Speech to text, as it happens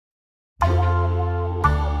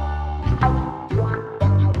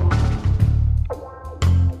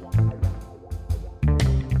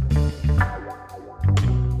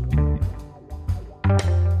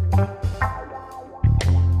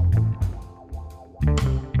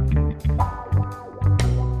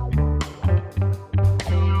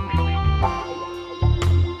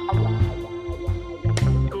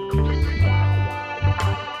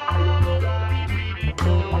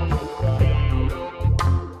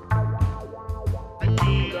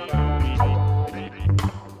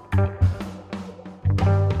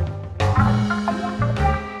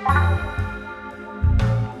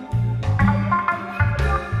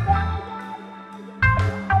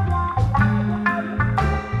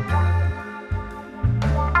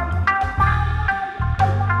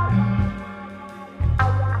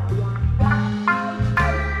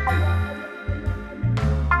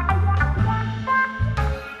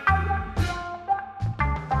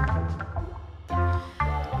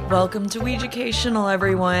Welcome to Weeducational,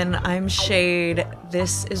 everyone. I'm Shade.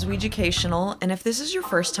 This is Weeducational, and if this is your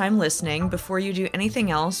first time listening, before you do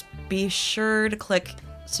anything else, be sure to click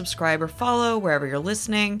subscribe or follow wherever you're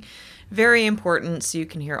listening. Very important so you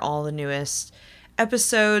can hear all the newest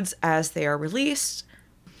episodes as they are released.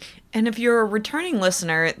 And if you're a returning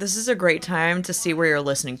listener, this is a great time to see where you're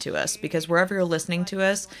listening to us, because wherever you're listening to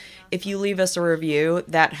us, if you leave us a review,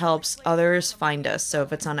 that helps others find us. So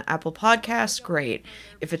if it's on Apple Podcasts, great.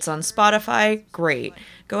 If it's on Spotify, great.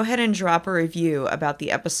 Go ahead and drop a review about the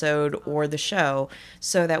episode or the show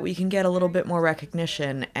so that we can get a little bit more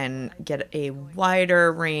recognition and get a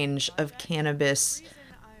wider range of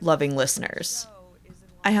cannabis-loving listeners.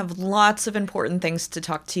 I have lots of important things to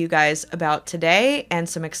talk to you guys about today and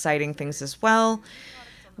some exciting things as well.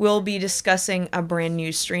 We'll be discussing a brand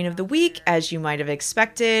new strain of the week, as you might have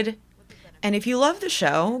expected. And if you love the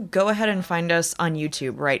show, go ahead and find us on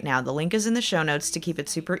YouTube right now. The link is in the show notes to keep it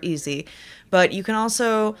super easy. But you can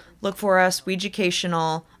also look for us,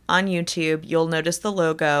 Weeducational, on YouTube. You'll notice the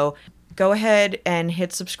logo. Go ahead and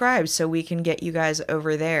hit subscribe so we can get you guys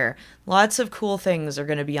over there. Lots of cool things are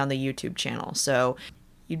going to be on the YouTube channel, so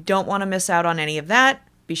you don't want to miss out on any of that.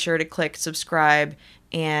 Be sure to click subscribe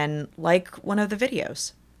and like one of the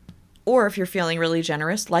videos. Or if you're feeling really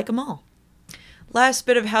generous, like them all. Last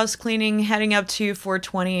bit of house cleaning heading up to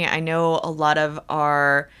 420. I know a lot of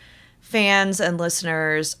our fans and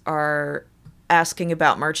listeners are asking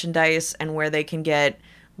about merchandise and where they can get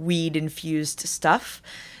weed-infused stuff.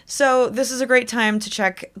 So this is a great time to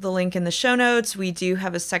check the link in the show notes. We do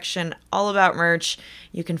have a section all about merch.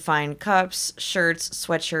 You can find cups, shirts,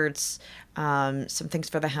 sweatshirts, some things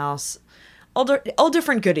for the house. All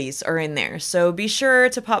different goodies are in there. So be sure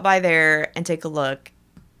to pop by there and take a look.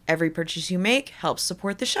 Every purchase you make helps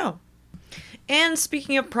support the show. And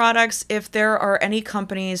speaking of products, if there are any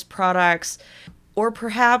companies, products, or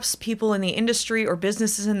perhaps people in the industry or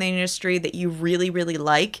businesses in the industry that you really, really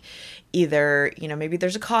like, either, maybe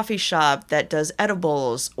there's a coffee shop that does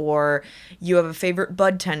edibles, or you have a favorite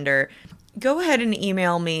bud tender, go ahead and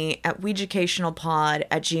email me at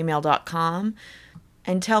weeducationalpod@gmail.com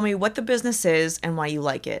and tell me what the business is and why you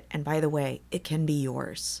like it. And by the way, it can be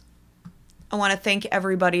yours. I want to thank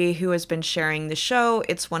everybody who has been sharing the show.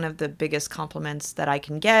 It's one of the biggest compliments that I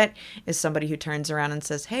can get is somebody who turns around and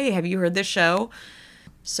says, "Hey, have you heard this show?"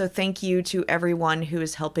 So thank you to everyone who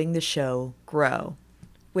is helping the show grow.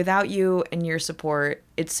 Without you and your support,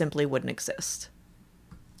 it simply wouldn't exist.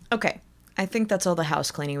 Okay, I think that's all the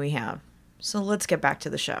house cleaning we have. So let's get back to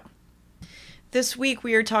the show. This week,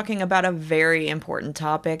 we are talking about a very important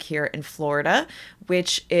topic here in Florida,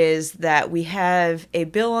 which is that we have a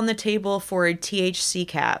bill on the table for a THC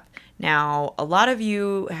cap. Now, a lot of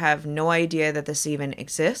you have no idea that this even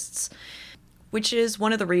exists, which is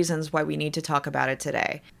one of the reasons why we need to talk about it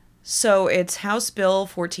today. So it's House Bill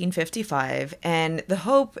 1455, and the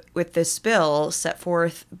hope with this bill set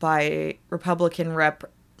forth by Republican Rep.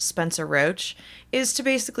 Spencer Roach is to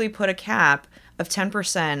basically put a cap of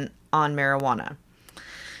 10% on marijuana.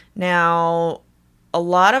 Now, a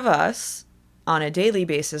lot of us on a daily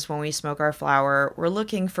basis when we smoke our flower, we're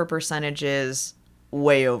looking for percentages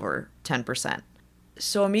way over 10%.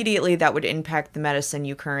 So immediately that would impact the medicine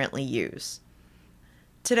you currently use.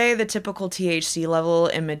 Today, the typical THC level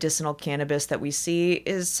in medicinal cannabis that we see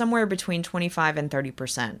is somewhere between 25 and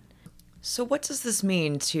 30%. So what does this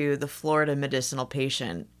mean to the Florida medicinal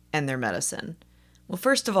patient and their medicine? Well,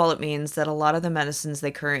 first of all, it means that a lot of the medicines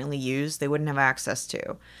they currently use, they wouldn't have access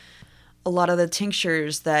to. A lot of the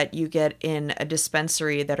tinctures that you get in a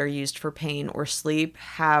dispensary that are used for pain or sleep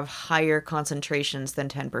have higher concentrations than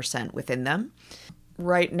 10% within them.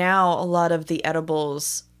 Right now, a lot of the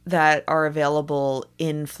edibles that are available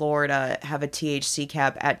in Florida have a THC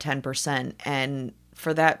cap at 10%, and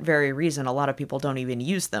for that very reason, a lot of people don't even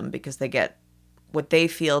use them because they get what they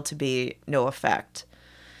feel to be no effect.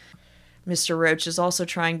 Mr. Roach is also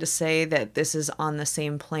trying to say that this is on the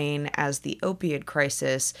same plane as the opioid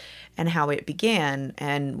crisis and how it began,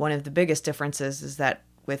 and one of the biggest differences is that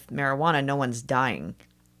with marijuana, no one's dying.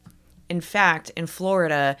 In fact, in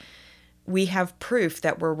Florida, we have proof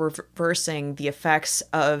that we're reversing the effects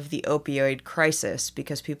of the opioid crisis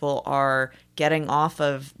because people are getting off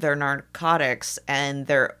of their narcotics and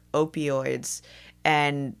their opioids,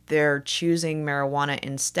 and they're choosing marijuana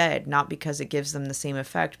instead, not because it gives them the same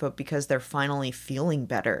effect, but because they're finally feeling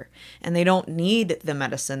better. And they don't need the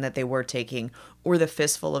medicine that they were taking or the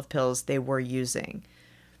fistful of pills they were using.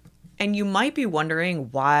 And you might be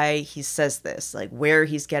wondering why he says this, like where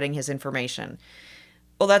he's getting his information.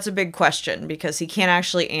 Well, that's a big question because he can't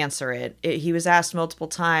actually answer it. He was asked multiple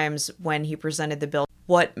times when he presented the bill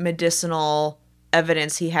what medicinal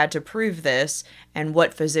evidence he had to prove this and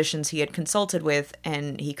what physicians he had consulted with,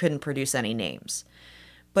 and he couldn't produce any names.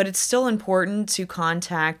 But it's still important to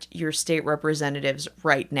contact your state representatives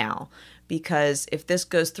right now, because if this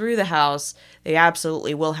goes through the House, they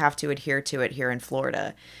absolutely will have to adhere to it here in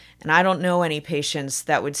Florida. And I don't know any patients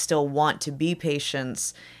that would still want to be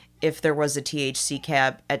patients if there was a THC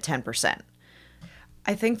cap at 10%.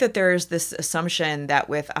 I think that there's this assumption that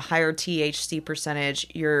with a higher THC percentage,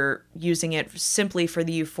 you're using it simply for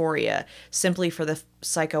the euphoria, simply for the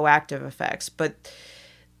psychoactive effects. But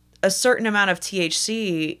a certain amount of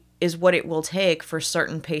THC is what it will take for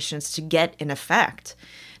certain patients to get an effect.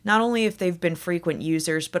 Not only if they've been frequent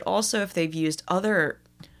users, but also if they've used other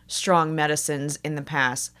strong medicines in the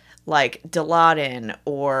past, like Dilaudid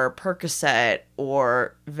or Percocet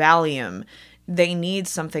or Valium. They need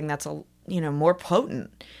something that's more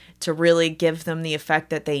potent to really give them the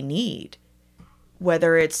effect that they need.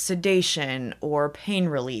 Whether it's sedation or pain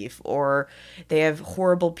relief, or they have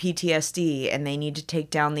horrible PTSD and they need to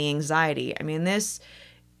take down the anxiety. I mean, this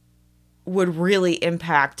would really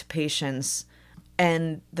impact patients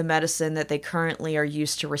and the medicine that they currently are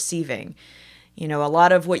used to receiving. A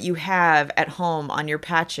lot of what you have at home on your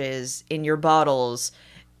patches, in your bottles,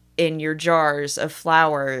 in your jars of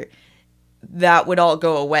flour, that would all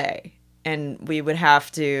go away and we would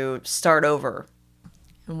have to start over.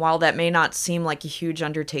 And while that may not seem like a huge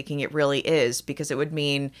undertaking, it really is, because it would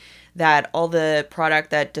mean that all the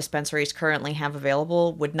product that dispensaries currently have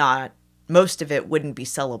available most of it wouldn't be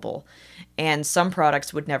sellable, and some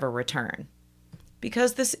products would never return.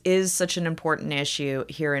 Because this is such an important issue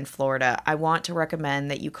here in Florida, I want to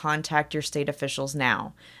recommend that you contact your state officials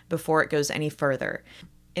now, before it goes any further.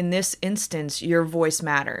 In this instance, your voice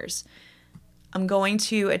matters. I'm going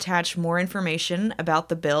to attach more information about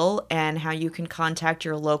the bill and how you can contact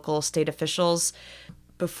your local state officials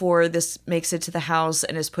before this makes it to the House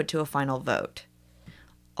and is put to a final vote.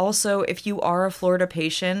 Also, if you are a Florida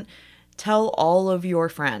patient, tell all of your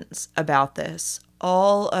friends about this.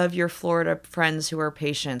 All of your Florida friends who are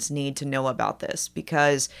patients need to know about this,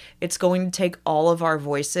 because it's going to take all of our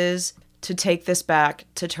voices to take this back,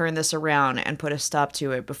 to turn this around and put a stop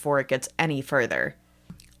to it before it gets any further.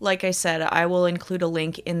 Like I said, I will include a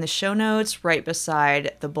link in the show notes right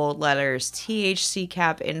beside the bold letters THC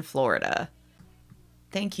cap in Florida.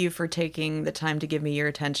 Thank you for taking the time to give me your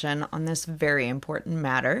attention on this very important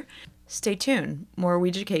matter. Stay tuned. More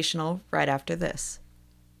Weeducational right after this.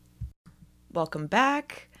 Welcome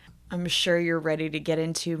back. I'm sure you're ready to get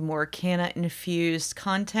into more canna-infused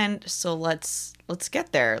content, so let's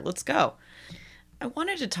get there. Let's go. I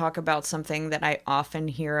wanted to talk about something that I often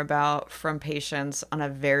hear about from patients on a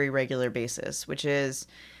very regular basis, which is,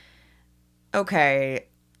 okay,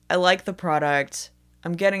 I like the product,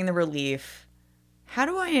 I'm getting the relief. How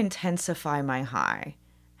do I intensify my high?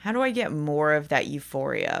 How do I get more of that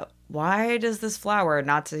euphoria? Why does this flower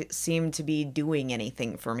not seem to be doing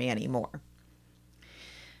anything for me anymore?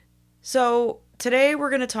 So today we're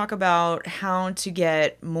going to talk about how to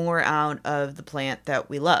get more out of the plant that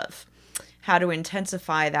we love. How to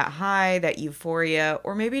intensify that high, that euphoria,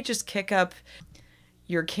 or maybe just kick up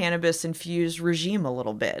your cannabis-infused regime a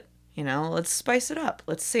little bit. Let's spice it up.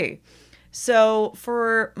 Let's see. So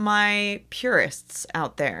for my purists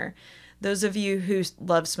out there, those of you who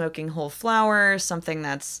love smoking whole flower, something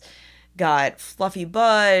that's got fluffy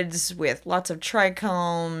buds with lots of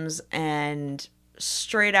trichomes and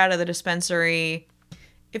straight out of the dispensary.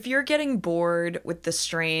 If you're getting bored with the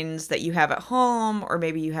strains that you have at home, or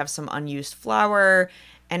maybe you have some unused flower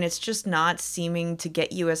and it's just not seeming to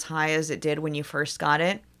get you as high as it did when you first got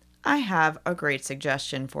it, I have a great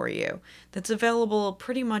suggestion for you that's available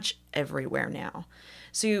pretty much everywhere now.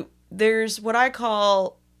 So there's what I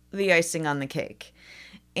call the icing on the cake.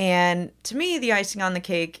 And to me, the icing on the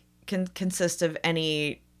cake can consist of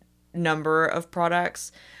any number of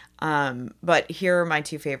products. But here are my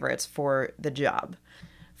two favorites for the job.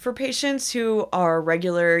 For patients who are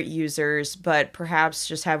regular users, but perhaps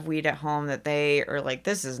just have weed at home that they are like,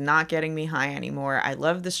 this is not getting me high anymore. I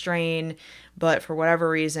love the strain, but for whatever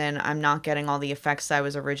reason, I'm not getting all the effects I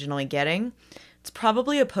was originally getting. It's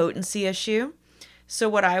probably a potency issue. So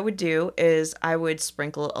what I would do is I would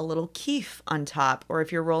sprinkle a little keef on top, or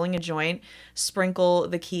if you're rolling a joint, sprinkle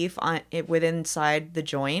the keef on it inside the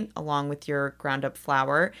joint along with your ground up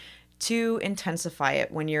flower to intensify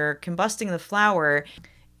it. When you're combusting the flower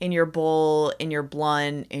in your bowl, in your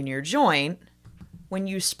blunt, in your joint, when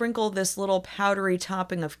you sprinkle this little powdery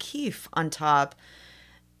topping of keef on top,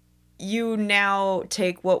 you now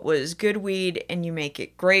take what was good weed and you make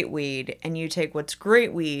it great weed, and you take what's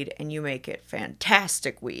great weed and you make it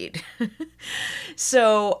fantastic weed.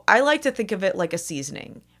 So I like to think of it like a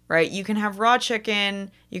seasoning, right? You can have raw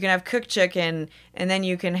chicken, you can have cooked chicken, and then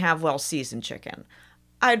you can have well seasoned chicken.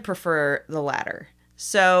 I'd prefer the latter.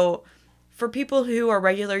 So for people who are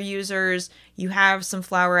regular users, you have some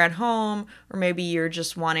flour at home, or maybe you're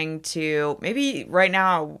just wanting to, maybe right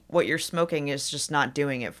now what you're smoking is just not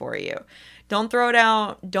doing it for you. Don't throw it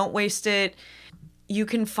out, don't waste it. You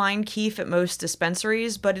can find keef at most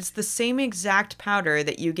dispensaries, but it's the same exact powder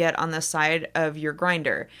that you get on the side of your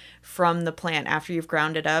grinder from the plant after you've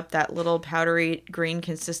ground it up, that little powdery green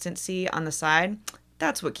consistency on the side.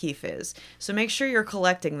 That's what keef is. So make sure you're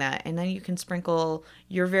collecting that, and then you can sprinkle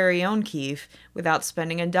your very own keef without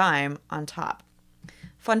spending a dime on top.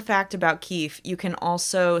 Fun fact about keef, you can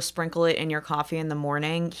also sprinkle it in your coffee in the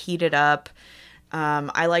morning, heat it up.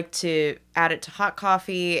 I like to add it to hot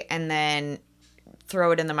coffee and then throw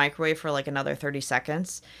it in the microwave for like another 30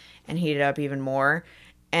 seconds and heat it up even more.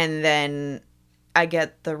 And then I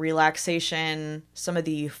get the relaxation, some of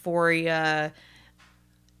the euphoria.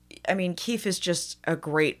 I mean, keef is just a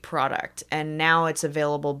great product, and now it's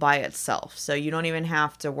available by itself. So you don't even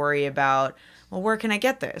have to worry about, well, where can I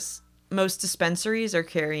get this? Most dispensaries are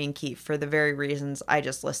carrying keef for the very reasons I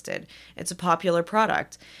just listed. It's a popular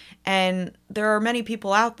product. And there are many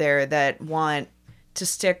people out there that want to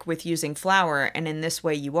stick with using flour, and in this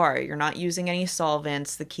way you are. You're not using any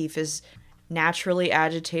solvents. The keef is naturally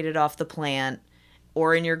agitated off the plant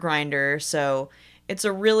or in your grinder, so it's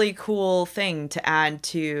a really cool thing to add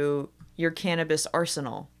to your cannabis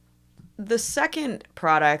arsenal. The second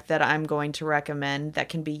product that I'm going to recommend that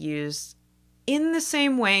can be used in the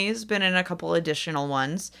same ways, but in a couple additional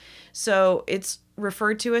ones. So it's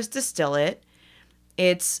referred to as distillate.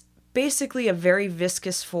 It's basically a very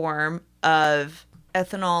viscous form of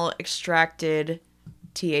ethanol extracted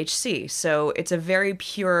THC. So it's a very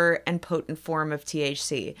pure and potent form of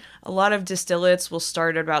THC. A lot of distillates will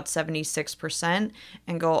start at about 76%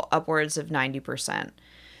 and go upwards of 90%.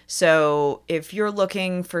 So if you're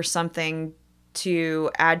looking for something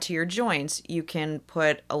to add to your joints, you can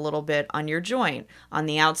put a little bit on your joint, on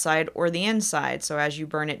the outside or the inside. So as you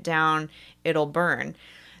burn it down, it'll burn.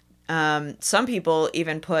 Some people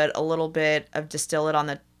even put a little bit of distillate on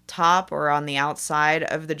the top or on the outside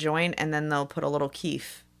of the joint, and then they'll put a little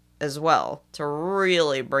keef as well to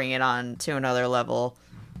really bring it on to another level.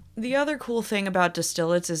 The other cool thing about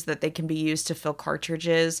distillates is that they can be used to fill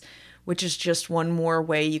cartridges, which is just one more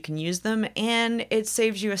way you can use them, and it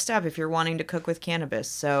saves you a step if you're wanting to cook with cannabis.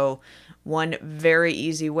 So one very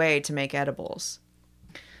easy way to make edibles.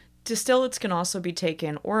 Distillates can also be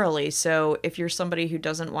taken orally, so if you're somebody who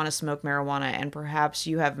doesn't want to smoke marijuana and perhaps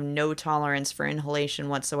you have no tolerance for inhalation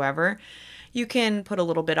whatsoever, you can put a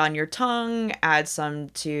little bit on your tongue, add some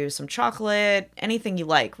to some chocolate, anything you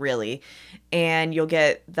like, really, and you'll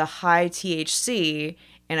get the high THC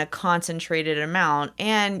in a concentrated amount,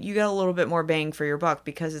 and you get a little bit more bang for your buck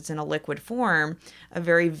because it's in a liquid form, a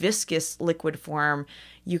very viscous liquid form.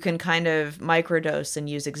 You can kind of microdose and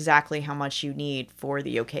use exactly how much you need for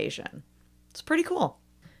the occasion. It's pretty cool.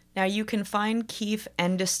 Now, you can find keef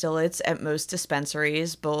and distillates at most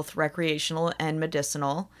dispensaries, both recreational and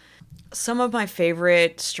medicinal. Some of my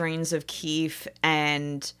favorite strains of keef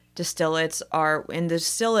and distillates are, in the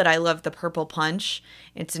distillate, I love the Purple Punch.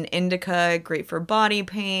 It's an indica, great for body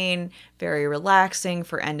pain, very relaxing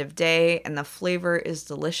for end of day, and the flavor is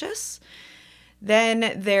delicious.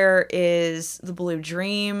 Then there is the Blue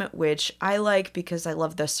Dream, which I like because I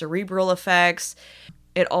love the cerebral effects.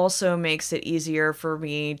 It also makes it easier for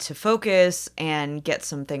me to focus and get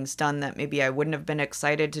some things done that maybe I wouldn't have been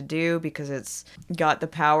excited to do because it's got the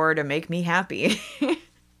power to make me happy.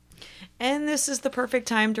 And this is the perfect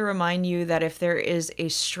time to remind you that if there is a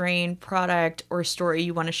strain, product, or story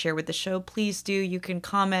you want to share with the show, please do. You can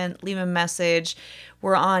comment, leave a message.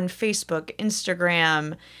 We're on Facebook,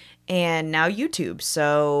 Instagram, and now YouTube.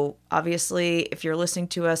 So obviously, if you're listening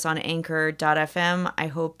to us on anchor.fm, I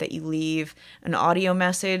hope that you leave an audio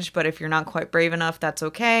message. But if you're not quite brave enough, that's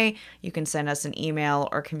okay. You can send us an email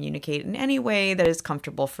or communicate in any way that is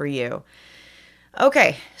comfortable for you.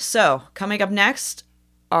 Okay, so coming up next,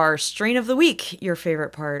 our strain of the week, your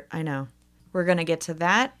favorite part, I know. We're going to get to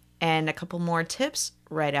that and a couple more tips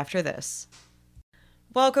right after this.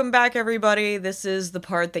 Welcome back, everybody. This is the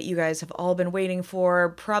part that you guys have all been waiting for,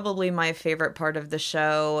 probably my favorite part of the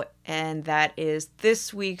show, and that is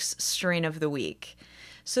this week's strain of the week.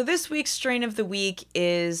 So this week's strain of the week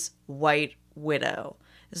is White Widow.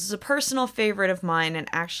 This is a personal favorite of mine and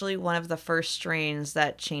actually one of the first strains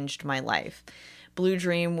that changed my life. Blue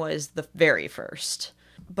Dream was the very first.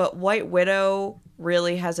 But White Widow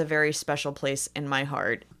really has a very special place in my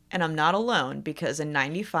heart. And I'm not alone, because in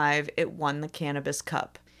 '95 it won the Cannabis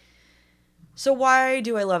Cup. So why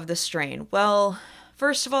do I love this strain? Well,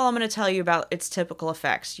 first of all, I'm going to tell you about its typical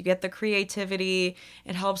effects. You get the creativity,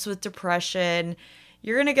 it helps with depression,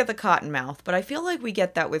 you're going to get the cotton mouth, but I feel like we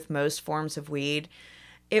get that with most forms of weed.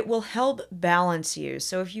 It will help balance you.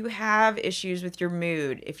 So if you have issues with your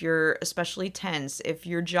mood, if you're especially tense, if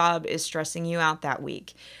your job is stressing you out that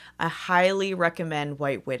week, I highly recommend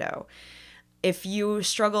White Widow. If you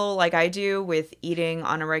struggle like I do with eating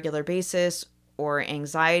on a regular basis or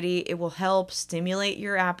anxiety, it will help stimulate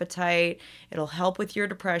your appetite, it'll help with your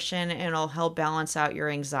depression, and it'll help balance out your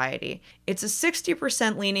anxiety. It's a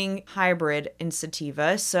 60% leaning hybrid in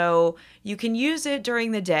sativa, so you can use it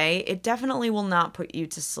during the day. It definitely will not put you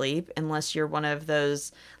to sleep unless you're one of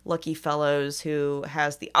those lucky fellows who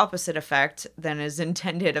has the opposite effect than is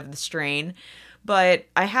intended of the strain. But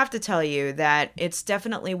I have to tell you that it's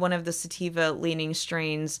definitely one of the sativa leaning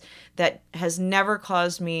strains that has never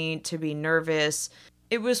caused me to be nervous.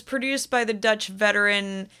 It was produced by the Dutch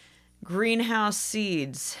veteran Greenhouse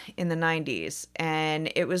Seeds in the 90s,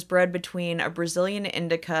 and it was bred between a Brazilian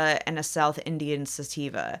indica and a South Indian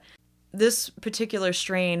sativa. This particular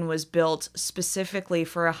strain was built specifically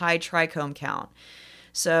for a high trichome count.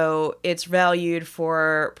 So it's valued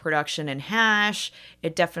for production in hash.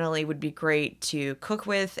 It definitely would be great to cook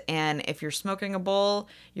with. And if you're smoking a bowl,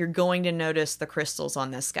 you're going to notice the crystals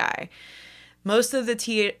on this guy. Most of the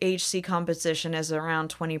THC composition is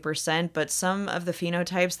around 20%, but some of the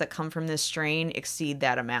phenotypes that come from this strain exceed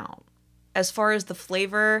that amount. As far as the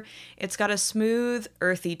flavor, it's got a smooth,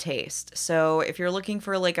 earthy taste. So if you're looking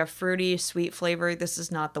for like a fruity, sweet flavor, this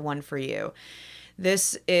is not the one for you.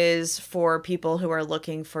 This is for people who are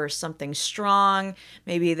looking for something strong.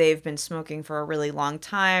 Maybe they've been smoking for a really long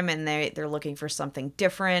time and they're looking for something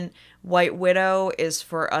different. White Widow is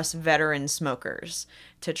for us veteran smokers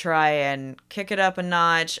to try and kick it up a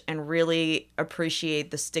notch and really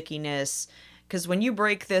appreciate the stickiness. Because when you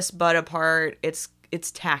break this bud apart, it's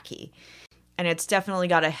tacky. And it's definitely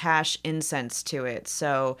got a hash incense to it.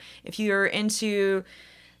 So if you're into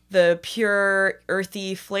the pure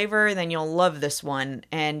earthy flavor, then you'll love this one,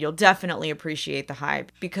 and you'll definitely appreciate the high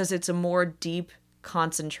because it's a more deep,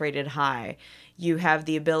 concentrated high. You have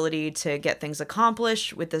the ability to get things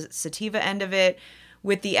accomplished with the sativa end of it,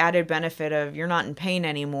 with the added benefit of you're not in pain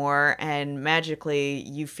anymore, and magically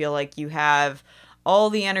you feel like you have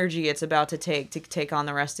all the energy it's about to take on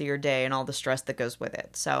the rest of your day and all the stress that goes with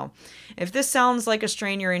it. So if this sounds like a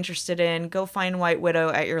strain you're interested in, go find White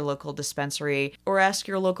Widow at your local dispensary or ask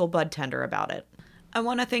your local bud tender about it. I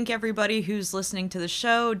want to thank everybody who's listening to the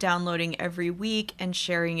show, downloading every week, and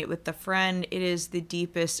sharing it with a friend. It is the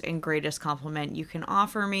deepest and greatest compliment you can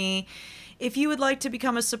offer me. If you would like to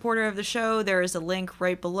become a supporter of the show, there is a link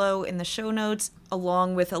right below in the show notes,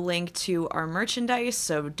 along with a link to our merchandise,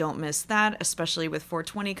 so don't miss that, especially with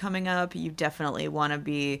 420 coming up. You definitely want to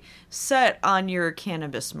be set on your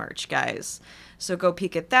cannabis merch, guys. So go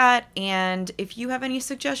peek at that, and if you have any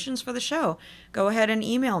suggestions for the show, go ahead and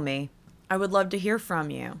email me. I would love to hear from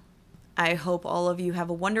you. I hope all of you have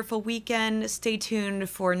a wonderful weekend. Stay tuned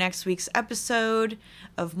for next week's episode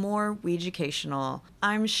of more Weeducational.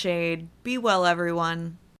 I'm Shade. Be well,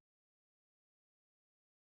 everyone.